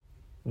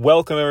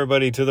Welcome,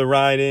 everybody, to the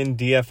Ride In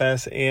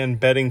DFS and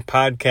Betting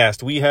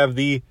Podcast. We have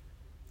the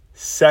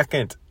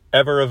second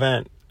ever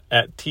event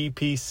at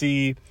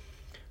TPC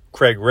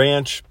Craig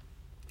Ranch.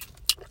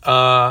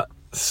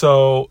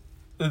 So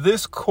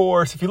this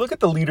course, if you look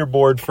at the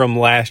leaderboard from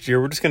last year,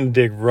 we're just going to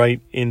dig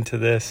right into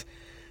this.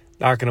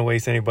 Not going to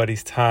waste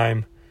anybody's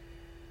time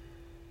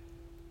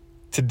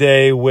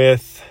today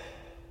with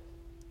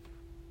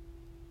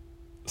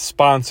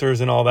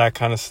sponsors and all that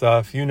kind of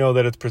stuff. You know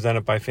that it's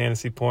presented by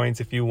Fantasy Points.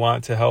 If you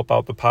want to help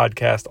out the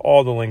podcast,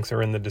 all the links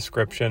are in the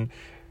description.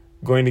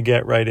 Going to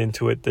get right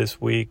into it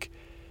this week.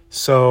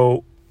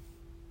 So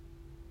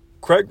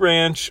Craig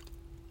Ranch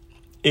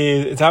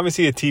it's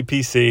obviously a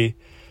TPC,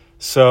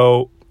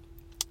 so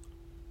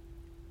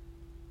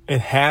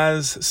it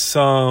has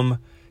some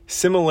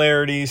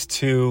similarities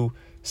to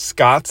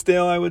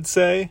Scottsdale, I would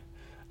say.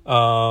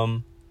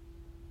 Your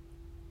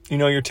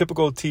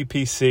typical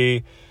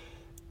TPC.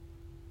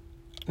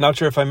 Not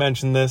sure if I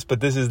mentioned this, but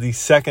this is the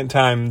second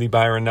time the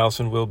Byron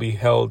Nelson will be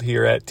held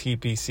here at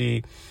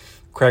TPC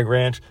Craig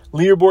Ranch.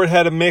 Leaderboard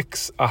had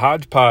a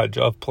hodgepodge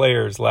of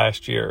players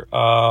last year.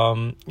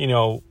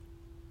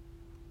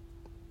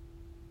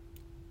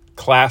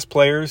 Class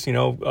players,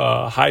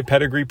 high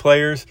pedigree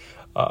players.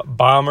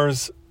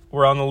 Bombers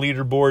were on the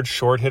leaderboard.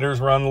 Short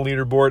hitters were on the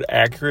leaderboard.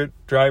 Accurate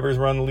drivers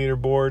were on the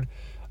leaderboard.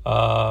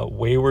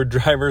 Wayward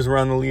drivers were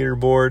on the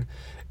leaderboard.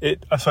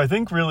 So I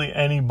think really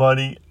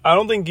anybody, I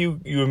don't think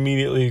you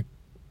immediately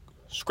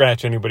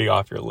scratch anybody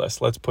off your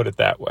list. Let's put it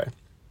that way.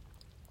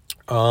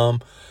 Ton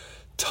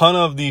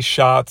of these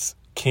shots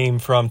came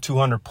from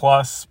 200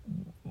 plus,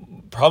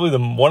 probably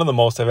one of the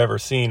most I've ever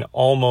seen.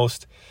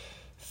 Almost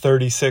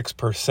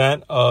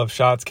 36% of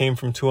shots came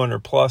from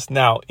 200 plus.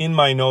 Now, in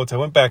my notes, I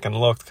went back and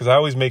looked because I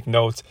always make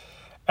notes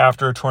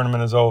after a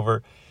tournament is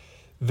over.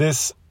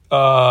 This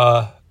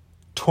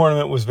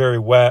tournament was very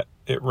wet.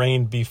 It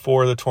rained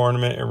before the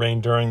tournament. It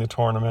rained during the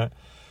tournament.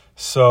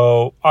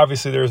 So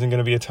obviously there isn't going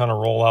to be a ton of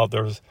rollout.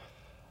 There's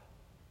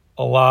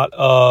a lot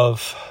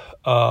of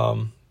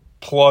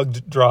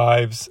plugged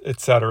drives,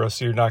 etc.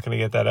 So you're not going to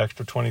get that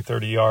extra 20,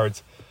 30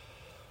 yards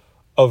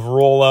of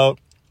rollout,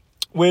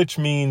 which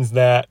means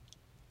that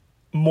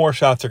more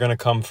shots are going to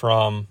come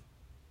from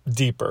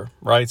deeper,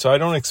 right? So I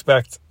don't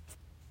expect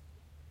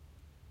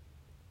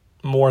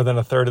more than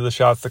a third of the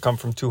shots to come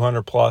from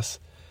 200 plus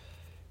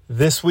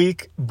this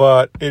week,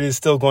 but it is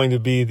still going to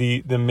be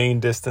the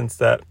main distance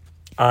that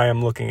I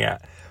am looking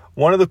at.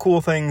 One of the cool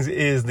things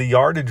is the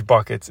yardage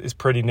buckets is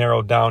pretty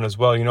narrowed down as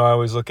well. I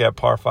always look at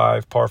par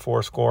 5, par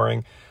 4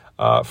 scoring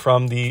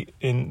from the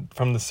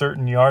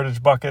certain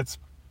yardage buckets,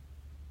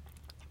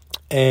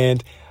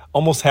 and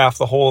almost half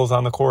the holes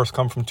on the course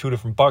come from 2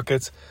 different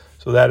buckets.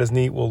 So that is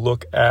neat. We'll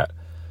look at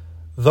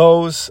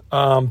those.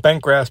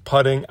 Bent grass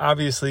putting,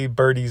 obviously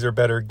birdies are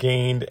better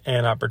gained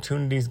and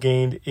opportunities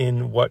gained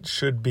in what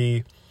should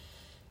be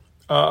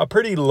a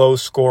pretty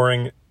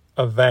low-scoring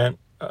event.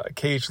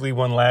 KH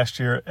won last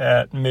year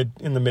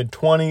in the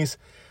mid-20s.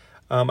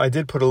 I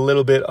did put a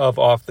little bit of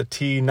off the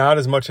tee, not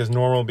as much as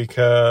normal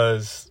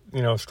because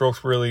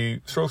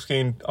strokes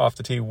gained off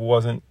the tee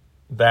wasn't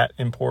that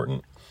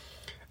important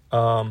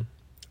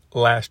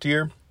last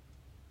year.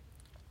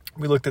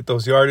 We looked at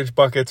those yardage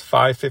buckets: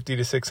 550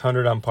 to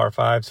 600 on par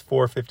 5s,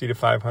 450 to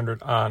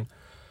 500 on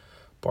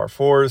par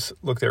 4s.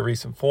 Looked at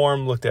recent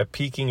form. Looked at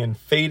peaking and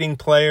fading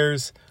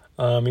players.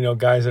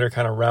 Guys that are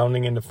kind of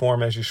rounding into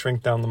form as you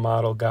shrink down the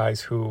model,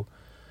 guys who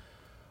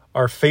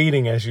are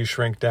fading as you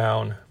shrink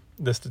down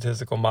the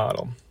statistical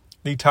model.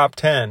 The top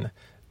 10,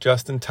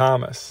 Justin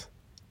Thomas.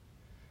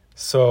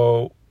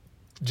 So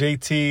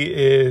JT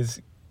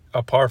is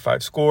a par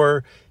 5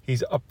 scorer.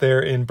 He's up there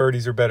in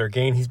birdies or better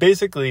gain. He's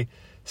basically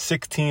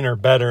 16 or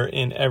better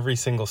in every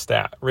single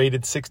stat,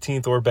 rated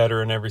 16th or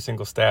better in every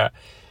single stat.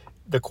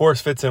 The course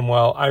fits him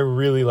well. I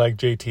really like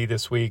JT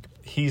this week.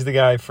 He's the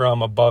guy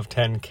from above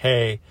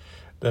 10K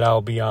that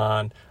I'll be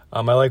on. I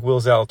like Will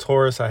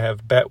Zalatoris. I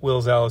have bet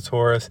Will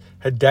Zalatoris.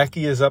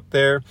 Hideki is up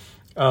there.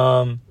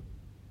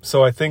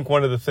 So I think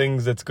one of the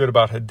things that's good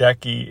about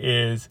Hideki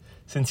is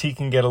since he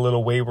can get a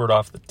little wayward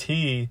off the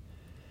tee,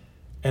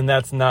 and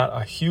that's not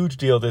a huge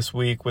deal this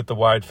week with the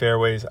wide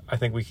fairways, I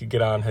think we could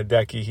get on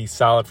Hideki. He's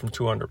solid from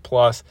 200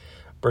 plus.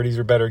 Birdies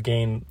are better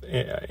gain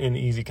in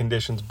easy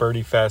conditions.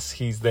 Birdie Fest,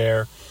 he's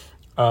there.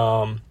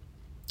 I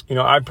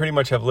pretty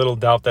much have little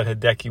doubt that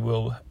Hideki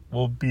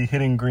will be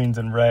hitting greens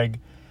and reg.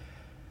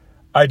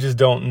 I just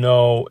don't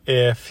know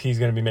if he's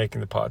going to be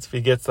making the putts. If he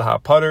gets the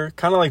hot putter,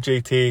 kind of like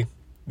JT,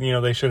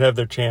 they should have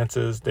their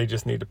chances. They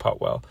just need to putt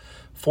well.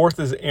 Fourth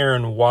is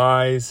Aaron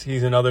Wise.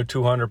 He's another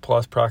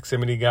 200-plus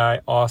proximity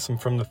guy. Awesome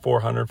from the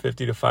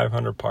 450 to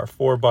 500 par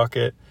 4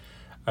 bucket.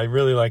 I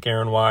really like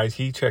Aaron Wise.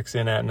 He checks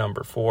in at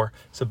number 4.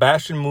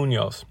 Sebastian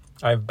Munoz.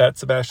 I've bet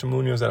Sebastian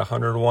Munoz at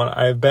 100 to 1.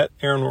 I've bet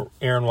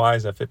Aaron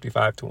Wise at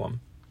 55 to 1.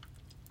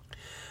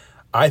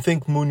 I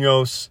think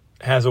Munoz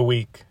has a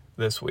week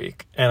this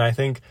week. And I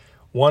think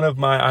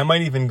I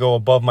might even go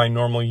above my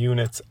normal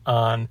units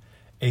on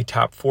a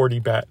top 40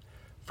 bet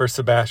for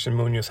Sebastian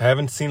Munoz. I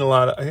haven't seen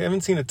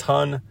a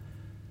ton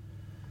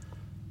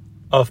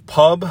of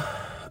pub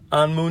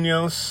on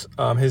Munoz.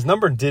 His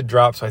number did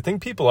drop, so I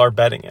think people are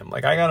betting him.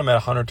 Like, I got him at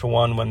 100 to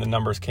 1 when the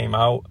numbers came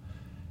out.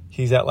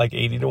 He's at like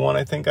 80 to 1,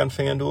 I think, on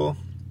FanDuel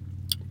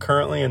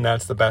currently, and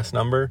that's the best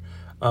number.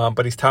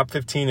 But he's top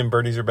 15 in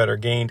birdies or better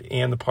gained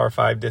and the par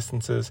 5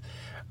 distances.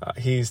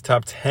 He's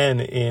top 10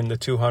 in the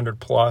 200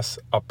 plus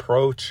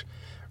approach,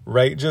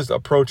 right? Just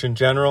approach in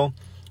general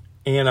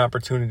and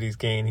opportunities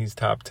gained. He's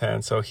top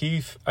 10. So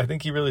I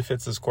think he really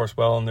fits this course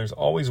well. And there's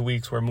always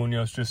weeks where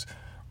Munoz just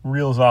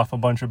reels off a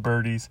bunch of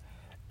birdies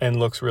and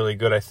looks really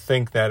good. I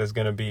think that is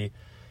going to be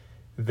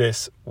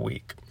this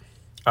week.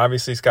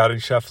 Obviously, Scotty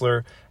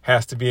Scheffler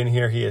has to be in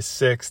here. He is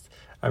 6th.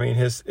 I mean,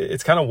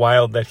 it's kind of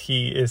wild that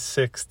he is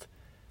 6th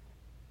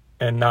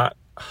and not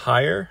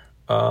higher,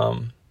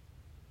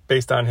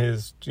 based on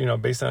his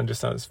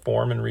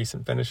form and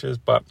recent finishes.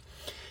 But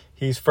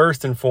he's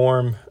first in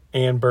form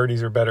and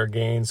birdies are better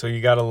gained. So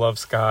you got to love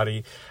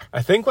Scotty.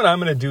 I think what I'm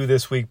going to do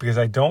this week, because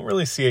I don't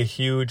really see a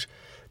huge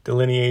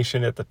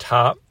delineation at the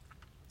top,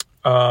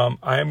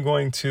 I am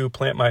going to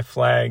plant my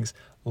flags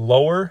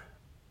lower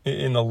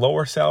in the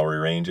lower salary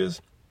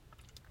ranges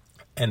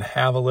and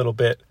have a little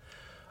bit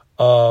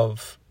more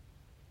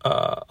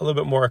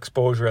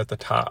exposure at the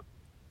top,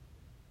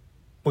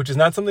 which is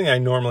not something I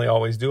normally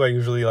always do. I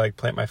usually like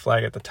plant my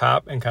flag at the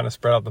top and kind of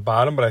spread out the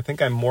bottom, but I think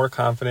I'm more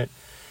confident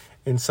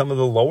in some of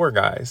the lower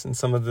guys and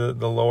some of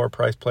the lower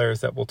price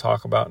players that we'll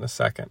talk about in a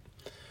second.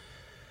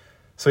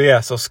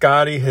 So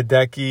Scotty,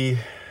 Hideki,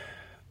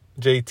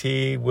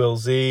 JT, Will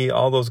Z,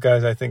 all those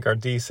guys I think are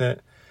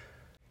decent.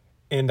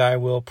 And I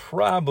will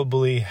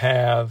probably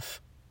have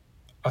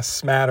a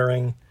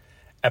smattering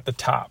at the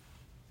top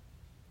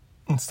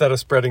instead of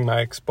spreading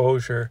my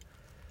exposure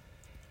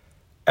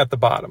at the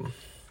bottom.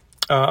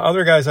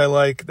 Other guys I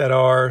like that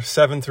are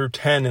 7 through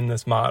 10 in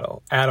this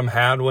model. Adam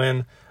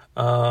Hadwin.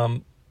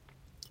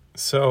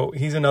 So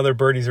he's another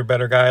birdies or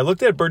better guy. I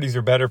looked at birdies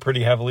or better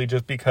pretty heavily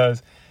just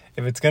because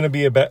if it's going to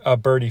be a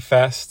birdie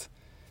fest,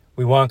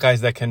 we want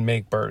guys that can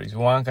make birdies.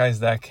 We want guys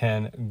that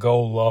can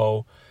go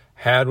low.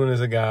 Hadwin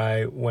is a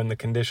guy, when the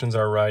conditions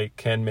are right,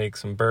 can make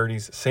some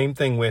birdies. Same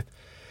thing with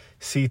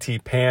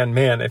CT Pan.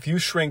 Man, if you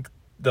shrink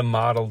the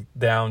model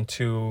down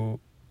to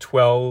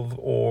 12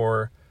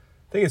 or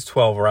I think it's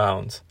 12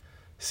 rounds,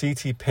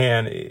 CT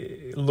Pan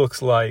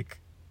looks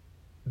like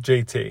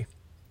JT.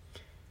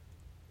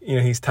 You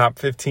know, he's top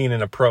 15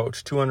 in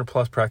approach, 200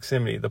 plus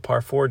proximity, the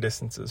par 4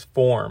 distances,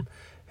 form.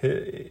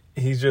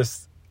 He's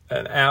just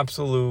an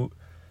absolute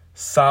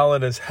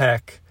solid as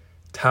heck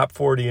top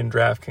 40 in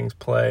DraftKings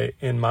play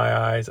in my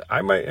eyes.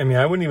 I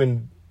wouldn't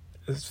even,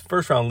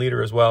 first round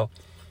leader as well,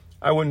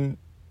 I wouldn't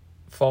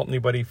fault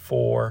anybody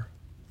for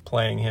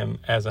playing him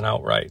as an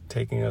outright,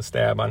 taking a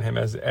stab on him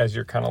as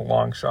your kind of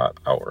long shot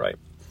outright.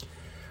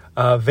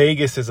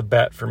 Vegas is a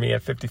bet for me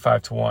at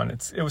 55 to 1.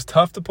 It was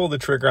tough to pull the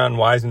trigger on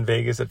Wise in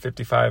Vegas at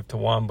 55 to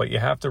 1, but you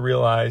have to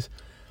realize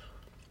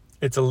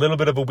it's a little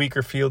bit of a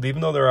weaker field,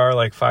 even though there are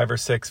like 5 or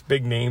 6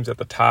 big names at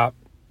the top.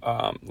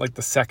 Like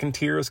the second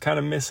tier is kind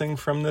of missing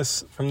from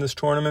this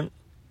tournament.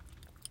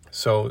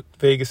 So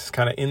Vegas is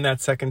kind of in that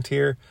second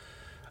tier.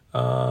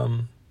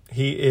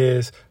 He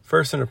is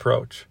first in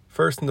approach,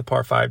 first in the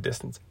par 5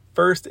 distance,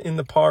 first in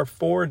the par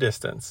 4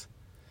 distance,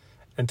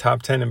 and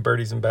top 10 in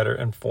birdies and better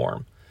and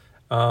form.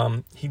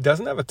 He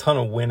doesn't have a ton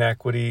of win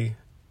equity.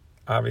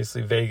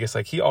 Obviously, Vegas,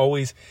 like he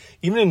always,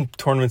 even in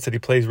tournaments that he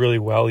plays really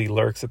well, he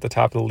lurks at the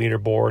top of the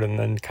leaderboard and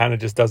then kind of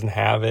just doesn't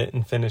have it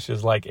and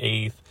finishes like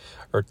 8th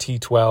or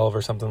T12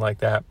 or something like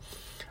that.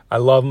 I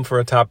love him for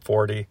a top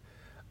 40.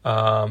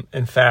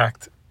 In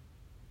fact,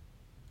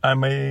 I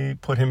may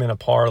put him in a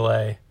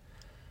parlay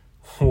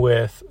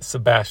with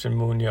Sebastian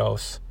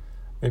Munoz,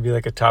 maybe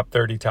like a top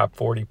 30, top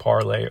 40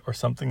 parlay or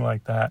something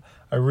like that.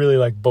 I really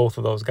like both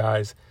of those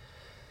guys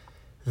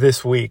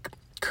this week.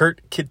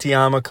 Kurt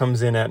Kitayama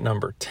comes in at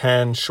number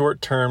 10.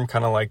 Short term,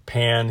 kind of like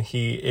Pan.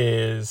 He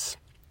is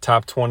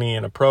top 20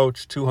 in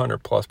approach,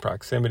 200 plus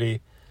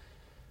proximity,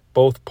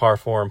 both par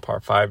 4 and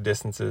par 5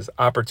 distances,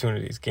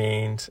 opportunities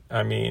gained.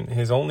 I mean,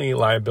 his only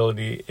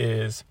liability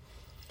is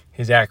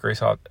his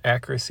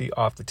accuracy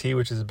off the tee,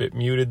 which is a bit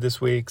muted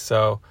this week.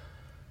 So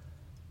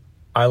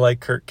I like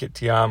Kurt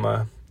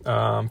Kitayama,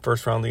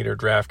 first round leader,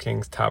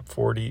 DraftKings, top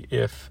 40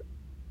 if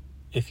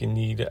you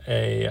need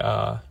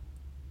a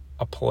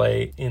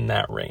play in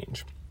that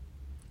range.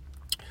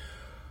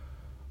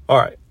 All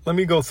right, let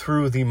me go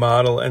through the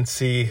model and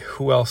see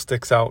who else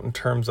sticks out in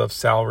terms of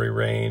salary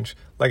range.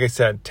 Like I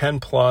said, 10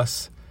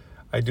 plus,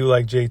 I do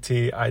like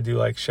JT, I do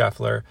like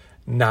Scheffler.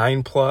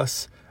 9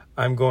 plus,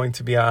 I'm going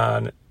to be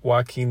on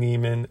Joaquin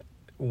Niemann,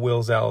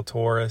 Will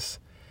Zalatoris,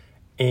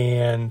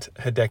 and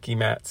Hideki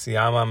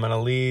Matsuyama. I'm going to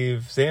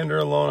leave Xander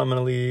alone, I'm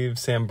going to leave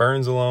Sam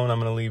Burns alone, I'm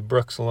going to leave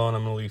Brooks alone,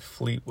 I'm going to leave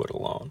Fleetwood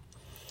alone.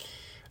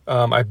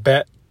 I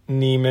bet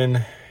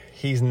Niemann,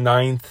 he's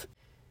 9th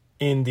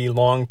in the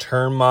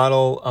long-term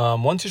model.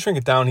 Once you shrink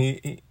it down,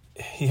 he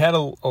had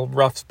a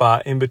rough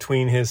spot in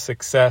between his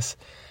success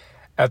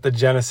at the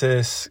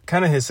Genesis,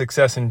 kind of his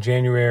success in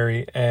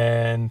January,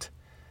 and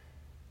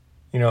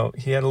he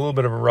had a little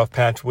bit of a rough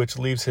patch, which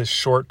leaves his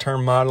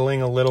short-term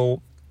modeling a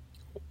little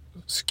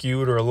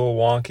skewed or a little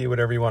wonky,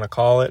 whatever you want to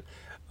call it.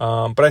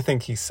 But I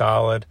think he's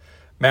solid.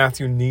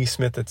 Matthew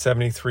Neesmith at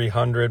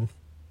 7,300.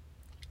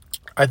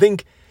 I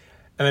think,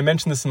 and I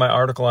mentioned this in my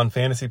article on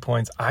Fantasy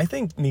Points, I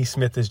think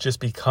Neesmith is just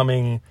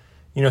becoming,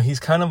 he's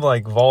kind of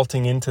like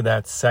vaulting into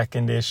that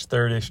second-ish,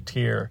 third-ish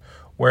tier.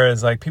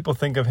 Whereas like people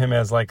think of him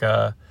as like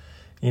a,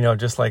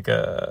 just like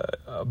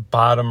a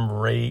bottom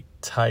rate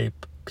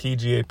type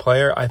PGA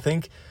player. I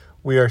think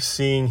we are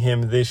seeing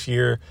him this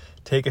year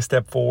take a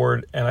step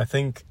forward, and I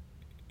think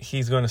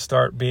he's going to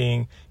start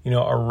being,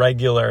 a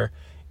regular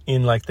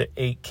in like the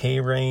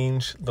 8K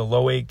range, the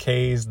low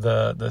 8Ks,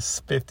 the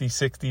 50,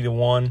 60 to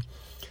 1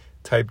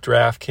 type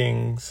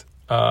DraftKings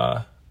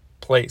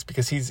plays,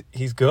 because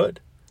he's good.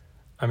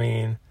 I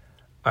mean,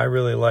 I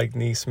really like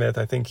Neesmith.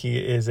 I think he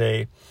is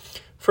a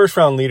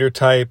first-round leader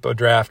type, a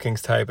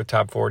DraftKings type, a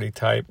top 40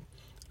 type.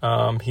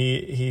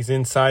 He's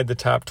inside the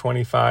top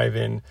 25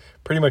 in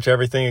pretty much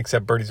everything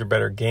except birdies are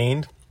better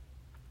gained.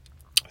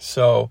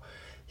 So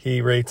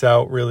he rates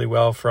out really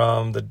well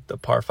from the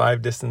par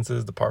 5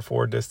 distances, the par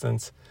 4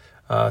 distance,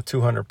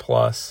 200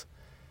 plus.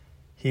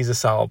 He's a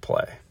solid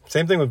play.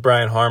 Same thing with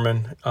Brian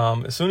Harman.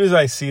 As soon as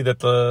I see that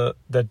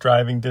that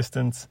driving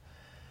distance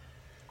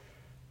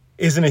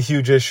isn't a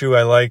huge issue,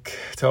 I like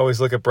to always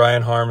look at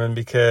Brian Harman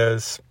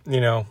because,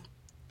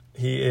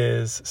 he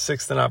is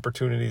 6th in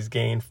opportunities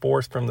gained,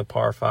 4th from the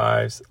par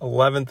 5s,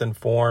 11th in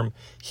form.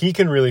 He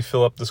can really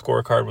fill up the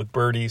scorecard with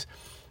birdies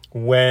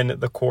when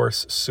the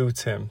course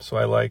suits him. So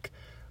I like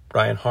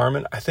Brian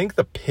Harman. I think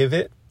the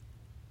pivot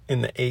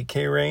in the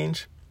 8K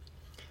range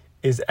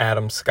is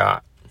Adam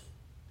Scott.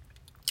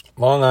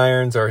 Long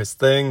irons are his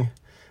thing.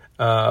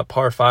 Par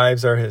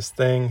 5s are his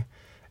thing.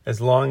 As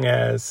long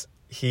as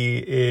he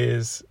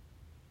is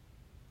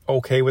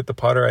okay with the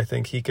putter, I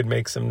think he could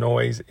make some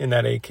noise in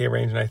that 8K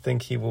range, and I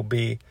think he will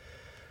be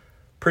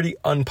pretty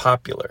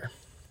unpopular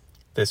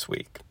this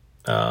week.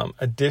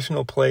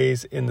 Additional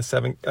plays in the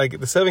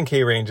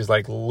 7K range is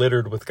like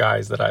littered with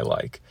guys that I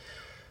like.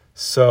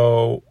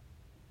 So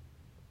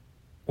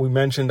we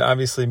mentioned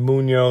obviously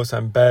Munoz.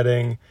 I'm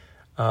betting.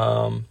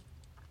 Adam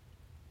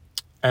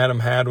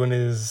Hadwin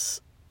he's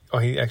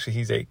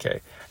 8K.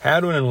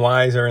 Hadwin and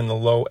Wise are in the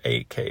low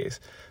 8Ks.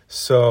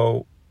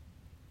 So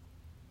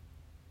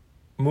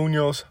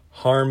Munoz,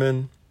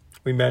 Harman,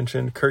 we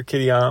mentioned, Kurt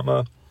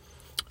Kitayama.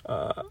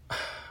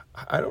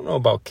 I don't know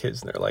about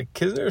Kisner. Like,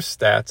 Kisner's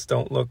stats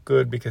don't look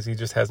good because he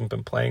just hasn't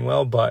been playing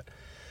well, but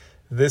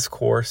this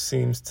course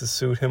seems to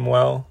suit him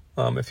well.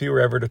 If he were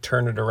ever to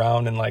turn it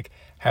around and like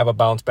have a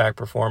bounce back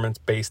performance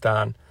based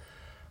on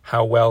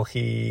how well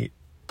he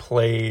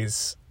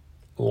plays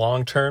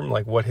long term,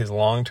 like what his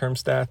long term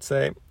stats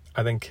say,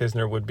 I think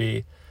Kisner would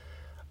be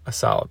a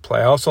solid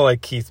play. I also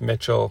like Keith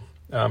Mitchell.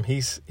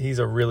 He's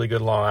a really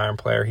good long iron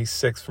player. He's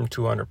 6th from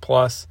 200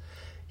 plus.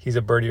 He's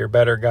a birdie or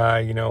better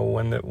guy.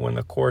 When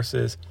the course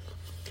is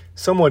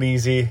somewhat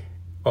easy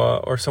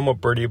or somewhat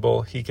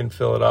birdieable, he can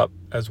fill it up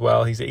as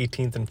well. He's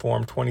 18th in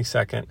form,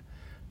 22nd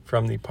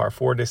from the par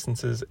 4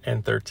 distances,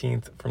 and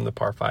 13th from the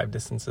par 5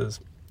 distances.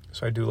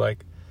 So I do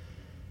like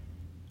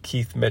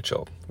Keith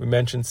Mitchell. We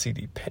mentioned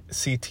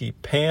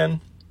CT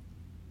Pan.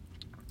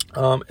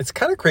 It's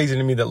kind of crazy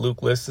to me that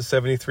Luke List is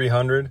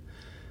 7,300,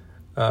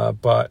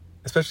 but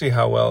especially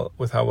how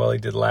well he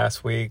did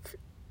last week.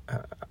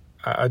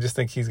 I just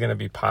think he's going to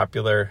be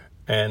popular,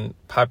 and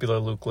popular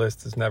Luke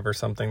List is never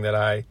something that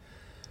I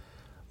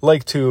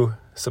like to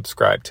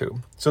subscribe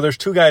to. So there's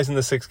 2 guys in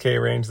the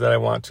 6K range that I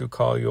want to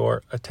call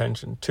your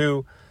attention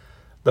to.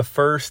 The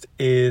first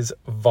is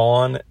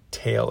Vaughn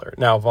Taylor.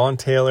 Now, Vaughn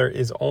Taylor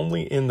is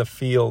only in the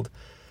field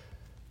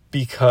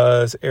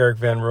because Eric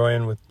Van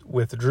Rooyen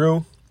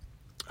withdrew.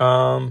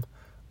 But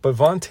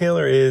Vaughn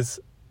Taylor is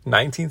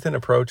 19th in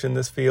approach in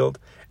this field,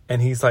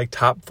 and he's like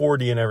top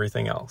 40 in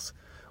everything else,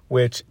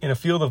 which in a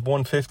field of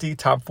 150,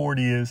 top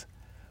 40 is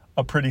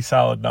a pretty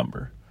solid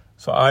number.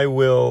 So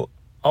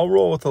I'll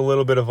roll with a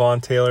little bit of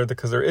Vaughn Taylor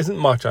because there isn't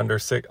much under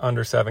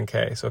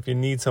 7K. So if you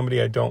need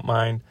somebody, I don't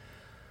mind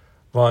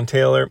Vaughn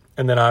Taylor.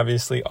 And then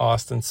obviously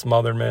Austin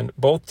Smotherman.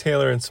 Both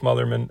Taylor and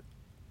Smotherman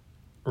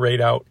rate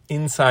out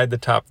inside the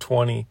top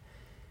 20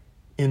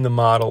 in the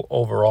model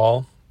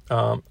overall.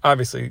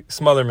 Obviously,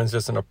 Smotherman's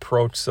just an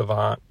approach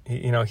savant.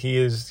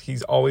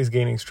 He's always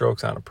gaining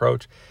strokes on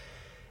approach.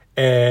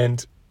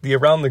 And the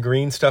around the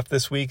green stuff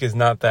this week is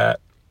not that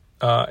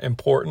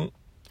important,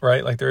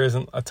 right? Like there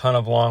isn't a ton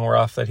of long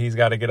rough that he's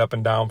got to get up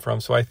and down from.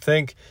 So I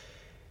think,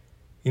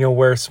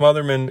 where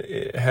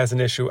Smotherman has an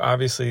issue,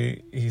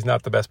 obviously he's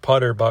not the best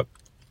putter, but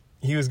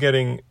he was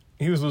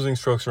losing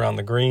strokes around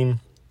the green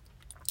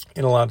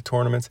in a lot of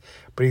tournaments,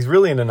 but he's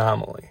really an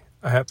anomaly,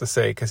 I have to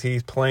say, because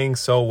he's playing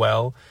so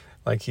well.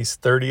 Like he's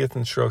 30th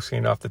in strokes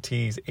gained off the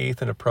tee, he's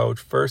 8th in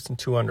approach, 1st in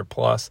 200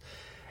 plus,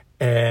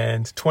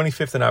 and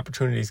 25th in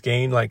opportunities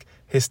gained. Like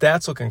his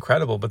stats look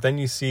incredible, but then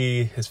you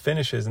see his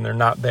finishes and they're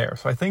not there.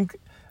 So I think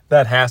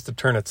that has to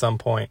turn at some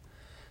point.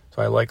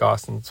 So I like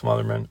Austin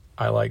Smotherman.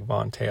 I like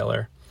Vaughn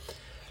Taylor.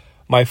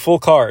 My full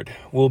card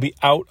will be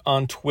out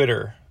on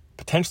Twitter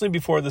potentially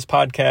before this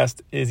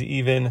podcast is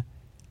even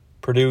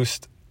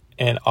produced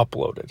and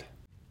uploaded.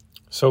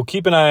 So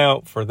keep an eye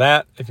out for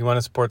that. If you want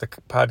to support the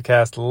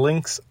podcast,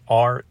 links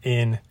are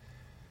in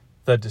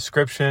the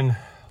description.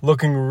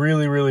 Looking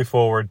really, really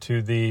forward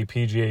to the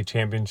PGA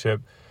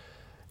Championship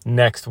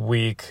next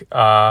week.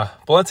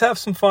 But let's have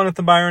some fun at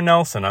the Byron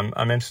Nelson.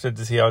 I'm interested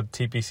to see how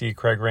TPC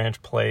Craig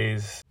Ranch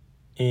plays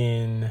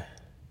in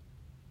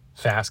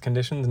fast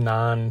conditions,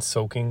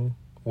 non-soaking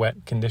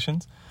wet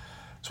conditions.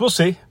 So we'll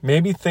see.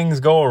 Maybe things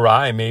go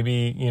awry.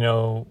 Maybe,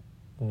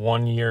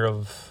 1 year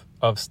of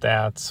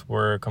stats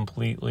were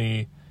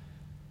completely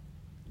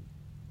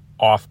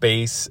off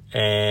base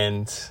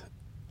and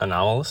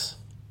anomalous.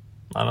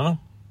 I don't know.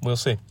 We'll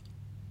see.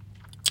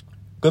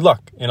 Good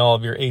luck in all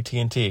of your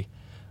AT&T,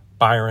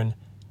 Byron,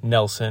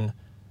 Nelson,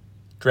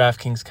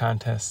 DraftKings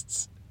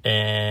contests,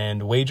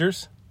 and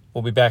wagers.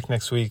 We'll be back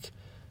next week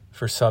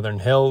for Southern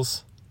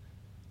Hills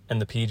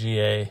and the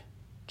PGA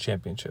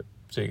Championship.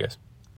 See you guys.